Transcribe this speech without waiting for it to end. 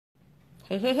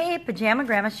Hey, Pajama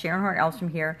Gramma, Sharon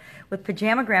Horne-Ellstrom here with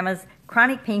Pajama Gramma's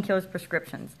Chronic Painkillers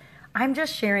Prescriptions. I'm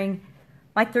just sharing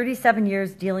my 37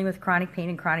 years dealing with chronic pain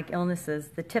and chronic illnesses,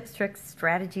 the tips, tricks,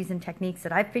 strategies, and techniques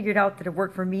that I've figured out that have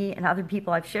worked for me and other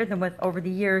people I've shared them with over the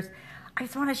years. I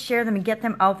just want to share them and get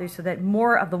them out there so that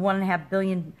more of the 1.5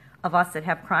 billion of us that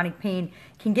have chronic pain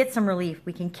can get some relief.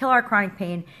 We can kill our chronic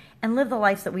pain and live the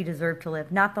lives that we deserve to live,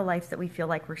 not the lives that we feel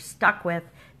like we're stuck with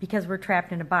because we're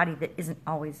trapped in a body that isn't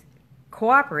always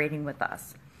cooperating with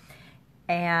us.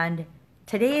 And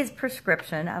today's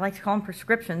prescription, I like to call them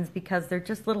prescriptions because they're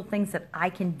just little things that I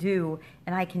can do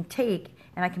and I can take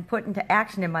and I can put into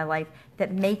action in my life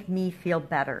that make me feel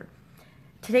better.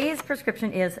 Today's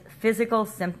prescription is physical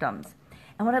symptoms.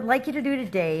 And what I'd like you to do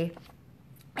today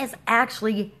is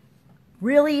actually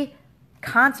really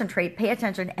concentrate, pay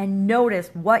attention, and notice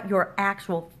what your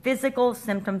actual physical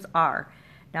symptoms are.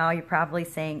 Now you're probably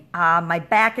saying, my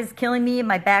back is killing me,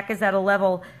 my back is at a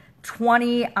level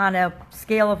 20 on a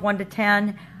scale of 1 to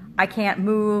 10, I can't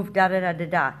move,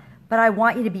 da-da-da-da-da. But I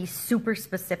want you to be super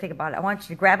specific about it. I want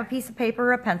you to grab a piece of paper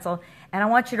or a pencil, and I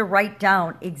want you to write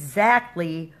down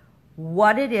exactly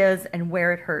what it is and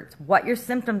where it hurts, what your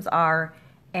symptoms are,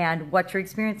 and what you're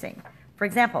experiencing. For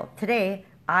example, today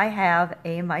I have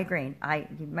a migraine.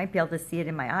 You might be able to see it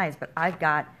in my eyes, but I've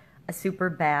got a super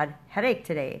bad headache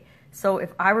today. So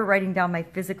if I were writing down my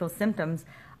physical symptoms,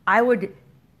 I would,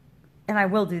 and I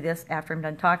will do this after I'm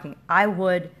done talking, I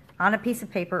would, on a piece of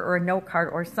paper or a note card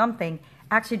or something,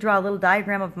 actually draw a little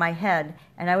diagram of my head,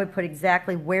 and I would put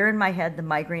exactly where in my head the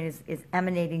migraine is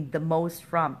emanating the most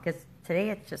from. Because today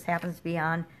it just happens to be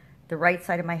on the right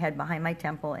side of my head, behind my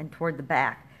temple, and toward the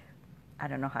back. I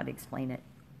don't know how to explain it.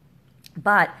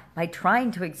 But by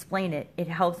trying to explain it, it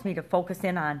helps me to focus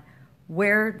in on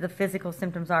where the physical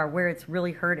symptoms are, where it's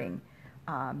really hurting.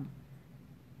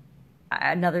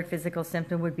 Another physical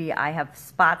symptom would be I have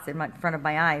spots in front of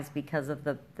my eyes because of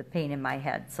the pain in my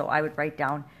head. So I would write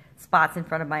down spots in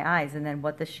front of my eyes and then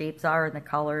what the shapes are and the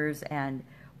colors and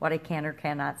what I can or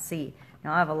cannot see.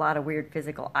 Now I have a lot of weird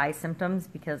physical eye symptoms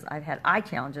because I've had eye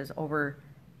challenges over,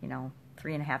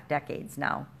 3.5 decades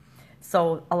now.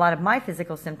 So a lot of my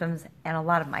physical symptoms and a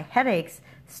lot of my headaches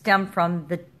stem from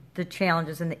the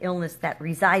challenges and the illness that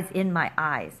resides in my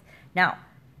eyes. Now,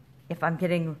 if I'm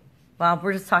getting, well,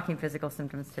 we're just talking physical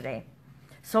symptoms today.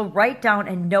 So write down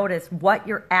and notice what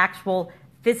your actual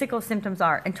physical symptoms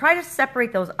are and try to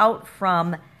separate those out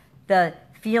from the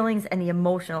feelings and the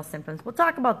emotional symptoms. We'll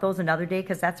talk about those another day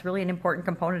because that's really an important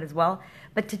component as well.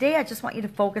 But today I just want you to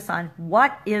focus on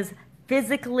what is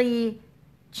physically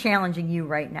challenging you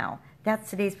right now.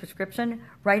 That's today's prescription.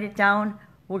 Write it down.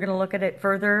 We're going to look at it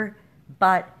further,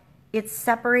 but it's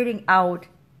separating out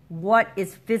what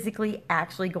is physically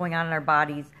actually going on in our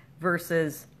bodies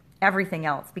versus everything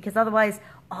else, because otherwise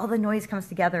all the noise comes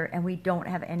together and we don't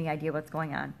have any idea what's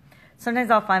going on. Sometimes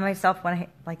I'll find myself when I,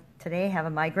 like today, have a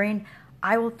migraine,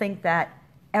 I will think that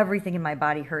everything in my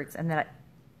body hurts and that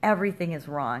everything is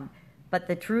wrong. But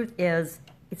the truth is,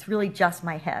 it's really just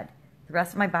my head. The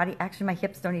rest of my body, actually my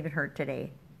hips don't even hurt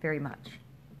today very much.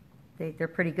 They're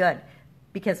pretty good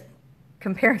because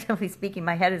comparatively speaking,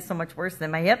 my head is so much worse than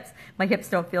my hips. My hips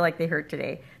don't feel like they hurt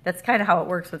today. That's kind of how it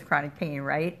works with chronic pain,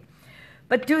 right?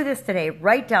 But do this today.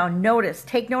 Write down, notice,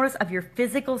 take notice of your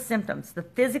physical symptoms, the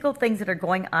physical things that are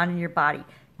going on in your body.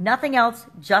 Nothing else,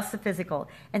 just the physical.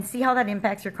 And see how that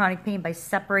impacts your chronic pain by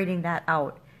separating that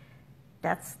out.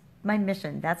 That's my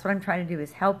mission. That's what I'm trying to do,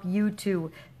 is help you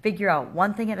to figure out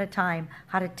one thing at a time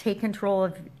how to take control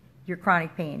of your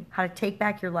chronic pain, how to take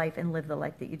back your life and live the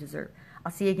life that you deserve.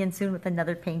 I'll see you again soon with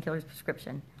another painkillers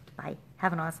prescription. Bye.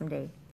 Have an awesome day.